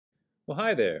Well,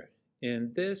 hi there.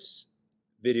 In this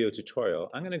video tutorial,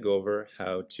 I'm going to go over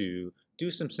how to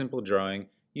do some simple drawing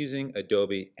using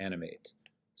Adobe Animate.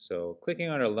 So clicking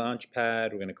on our launch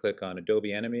pad, we're going to click on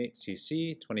Adobe Animate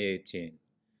CC 2018.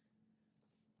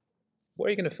 What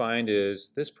you're going to find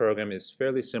is this program is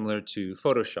fairly similar to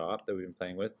Photoshop that we've been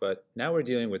playing with, but now we're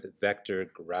dealing with vector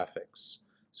graphics.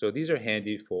 So these are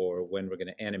handy for when we're going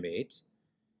to animate.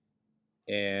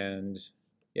 And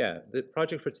yeah, the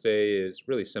project for today is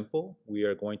really simple. We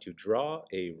are going to draw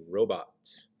a robot.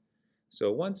 So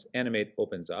once Animate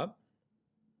opens up,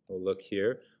 we'll look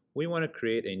here. We want to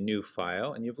create a new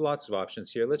file, and you have lots of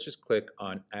options here. Let's just click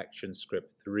on Action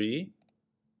Script 3.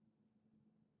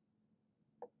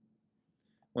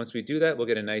 Once we do that, we'll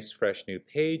get a nice fresh new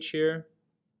page here.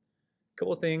 A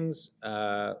couple things,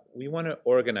 we want to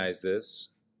organize this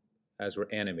as we're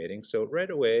animating. So right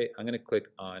away, I'm going to click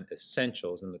on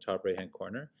Essentials in the top right-hand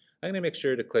corner. I'm going to make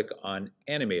sure to click on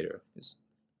Animator, because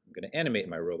I'm going to animate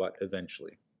my robot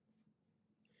eventually.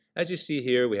 As you see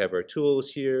here, we have our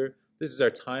tools here. This is our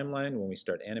timeline when we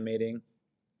start animating.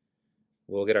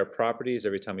 We'll get our properties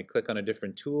every time we click on a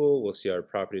different tool. We'll see our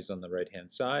properties on the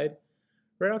right-hand side.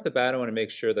 Right off the bat, I want to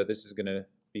make sure that this is going to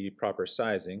be proper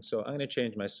sizing. So I'm going to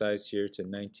change my size here to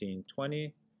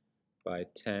 1920 by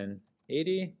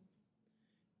 1080.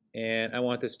 And I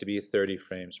want this to be 30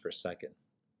 frames per second.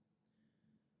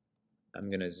 I'm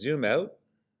going to zoom out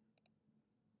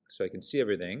so I can see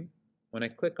everything. When I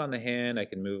click on the hand, I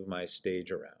can move my stage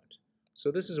around.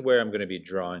 So this is where I'm going to be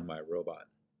drawing my robot.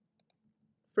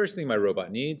 First thing my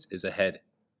robot needs is a head.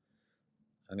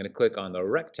 I'm going to click on the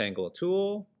rectangle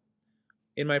tool.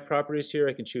 In my properties here,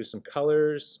 I can choose some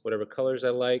colors, whatever colors I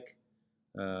like.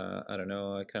 I don't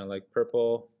know, I kind of like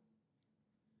purple.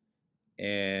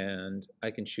 And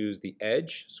I can choose the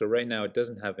edge. So right now it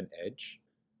doesn't have an edge.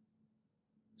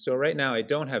 So right now I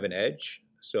don't have an edge,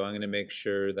 so I'm going to make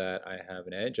sure that I have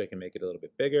an edge. I can make it a little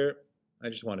bit bigger. I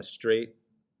just want a straight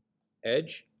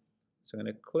edge. So I'm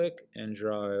going to click and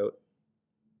draw out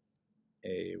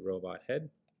a robot head.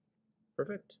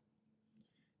 Perfect.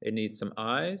 It needs some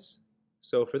eyes.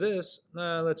 So for this,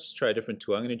 let's just try a different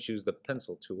tool. I'm going to choose the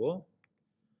pencil tool.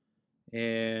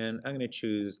 And I'm going to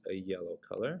choose a yellow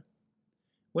color.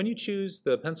 When you choose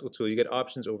the pencil tool, you get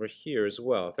options over here as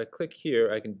well. If I click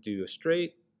here, I can do a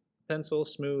straight, pencil,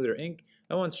 smooth, or ink.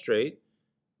 I want straight.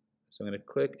 So I'm going to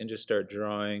click and just start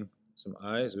drawing some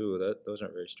eyes. Ooh, those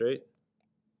aren't very straight.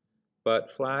 But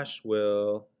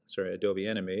Adobe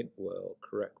Animate will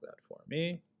correct that for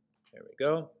me. There we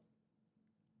go.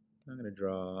 I'm going to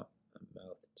draw a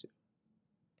mouth too.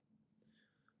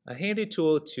 A handy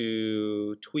tool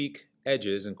to tweak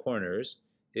edges and corners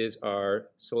is our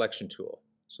selection tool.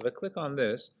 So if I click on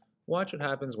this, watch what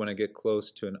happens when I get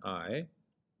close to an eye.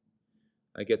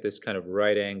 I get this kind of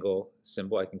right angle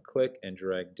symbol. I can click and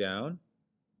drag down.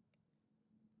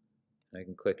 I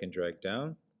can click and drag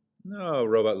down. No,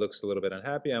 robot looks a little bit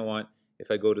unhappy.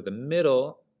 If I go to the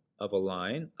middle of a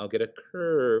line, I'll get a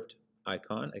curved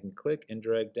icon. I can click and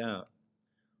drag down.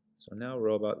 So now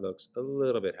robot looks a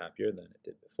little bit happier than it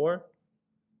did before.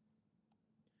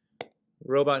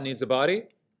 Robot needs a body.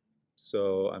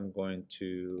 So I'm going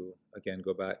to, again,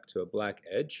 go back to a black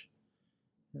edge.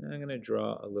 And I'm going to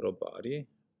draw a little body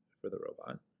for the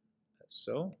robot, as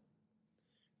so.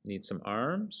 Need some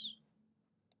arms.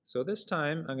 So this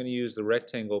time I'm going to use the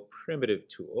rectangle primitive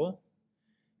tool.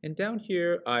 And down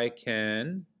here I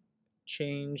can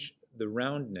change the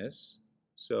roundness.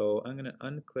 So I'm going to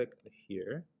unclick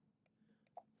here.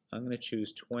 I'm going to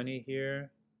choose 20 here,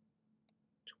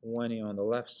 20 on the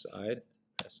left side,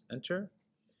 press enter.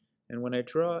 And when I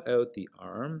draw out the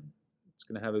arm, it's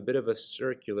going to have a bit of a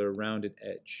circular rounded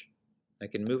edge. I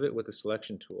can move it with the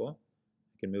selection tool.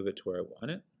 I can move it to where I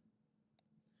want it.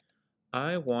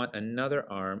 I want another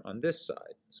arm on this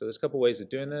side. So there's a couple ways of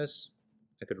doing this.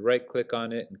 I could right click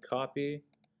on it and copy.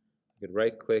 I could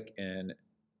right click and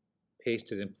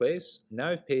paste it in place. Now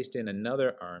I've pasted in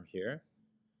another arm here,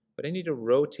 but I need to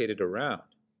rotate it around.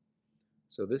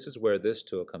 So this is where this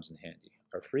tool comes in handy.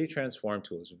 Our free transform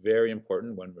tool is very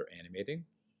important when we're animating.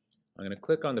 I'm going to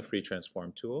click on the free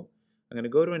transform tool. I'm going to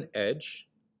go to an edge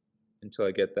until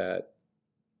I get that,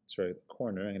 the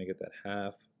corner. I'm going to get that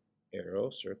half arrow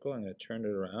circle. I'm going to turn it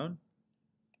around.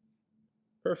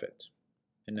 Perfect.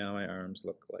 And now my arms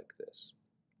look like this.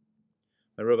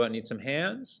 My robot needs some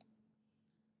hands.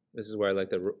 This is where I like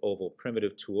the oval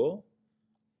primitive tool.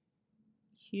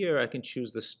 Here I can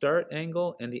choose the start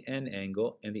angle and the end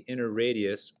angle and the inner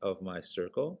radius of my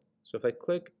circle. So if I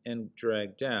click and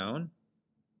drag down,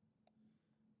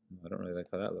 I don't really like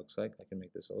how that looks like. I can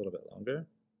make this a little bit longer.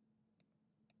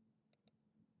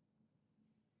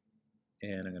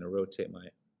 And I'm going to rotate my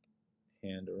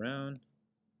hand around.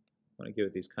 I want to give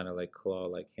it these kind of like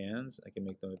claw-like hands. I can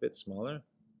make them a bit smaller,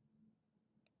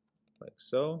 like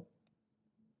so.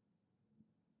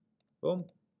 Boom.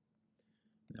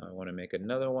 Now I want to make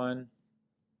another one.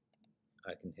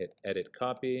 I can hit Edit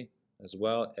Copy as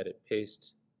well, Edit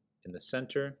Paste in the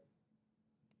center.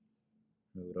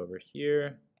 Move it over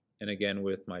here. And again,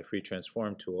 with my Free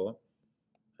Transform tool,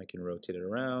 I can rotate it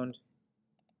around,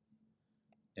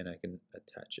 and I can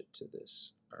attach it to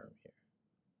this arm here,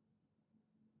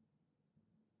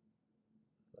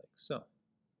 like so.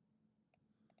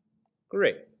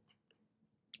 Great.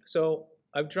 So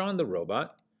I've drawn the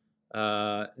robot.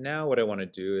 Now what I want to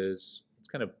do is, it's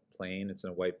kind of plain, it's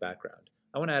in a white background.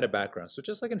 I want to add a background. So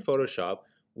just like in Photoshop,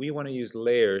 we want to use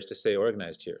layers to stay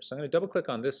organized here. So I'm going to double click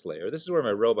on this layer. This is where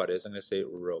my robot is. I'm going to say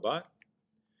Robot.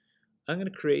 I'm going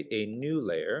to create a new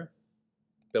layer.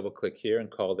 Double click here and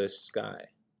call this Sky.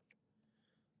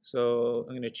 So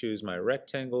I'm going to choose my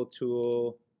rectangle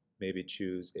tool, maybe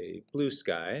choose a blue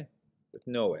sky with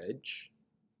no edge.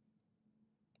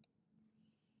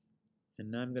 And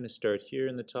now I'm going to start here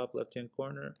in the top left-hand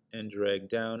corner and drag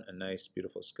down a nice,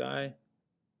 beautiful sky.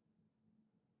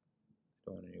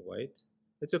 Don't want any white.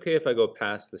 It's okay if I go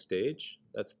past the stage.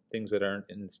 That's things that aren't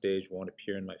in the stage won't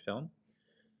appear in my film.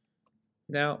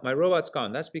 Now, my robot's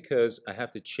gone. That's because I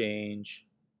have to change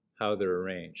how they're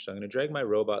arranged. So I'm going to drag my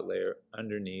robot layer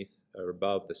underneath or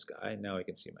above the sky. Now I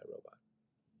can see my robot.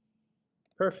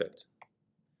 Perfect.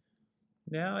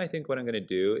 Now I think what I'm going to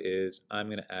do is I'm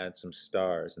going to add some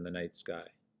stars in the night sky,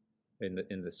 in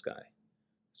the sky.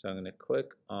 So I'm going to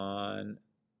click on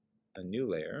a new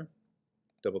layer,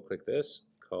 double click this,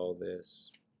 call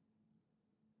this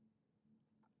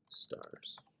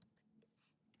Stars.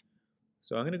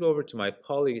 So I'm going to go over to my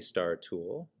Polystar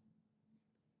tool,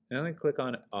 and I'm going to click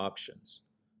on Options.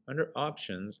 Under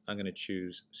Options, I'm going to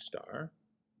choose Star.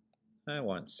 I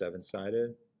want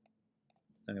 7-sided.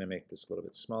 I'm going to make this a little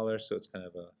bit smaller so it's kind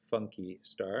of a funky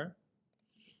star.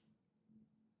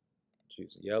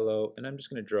 Choose yellow, and I'm just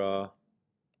going to draw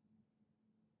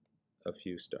a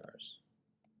few stars.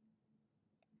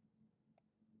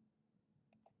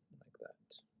 Like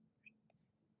that.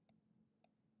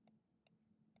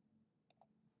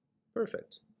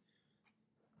 Perfect.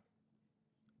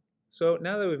 So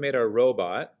now that we've made our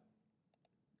robot,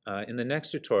 in the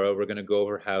next tutorial we're going to go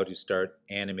over how to start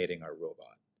animating our robot.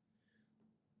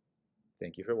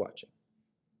 Thank you for watching.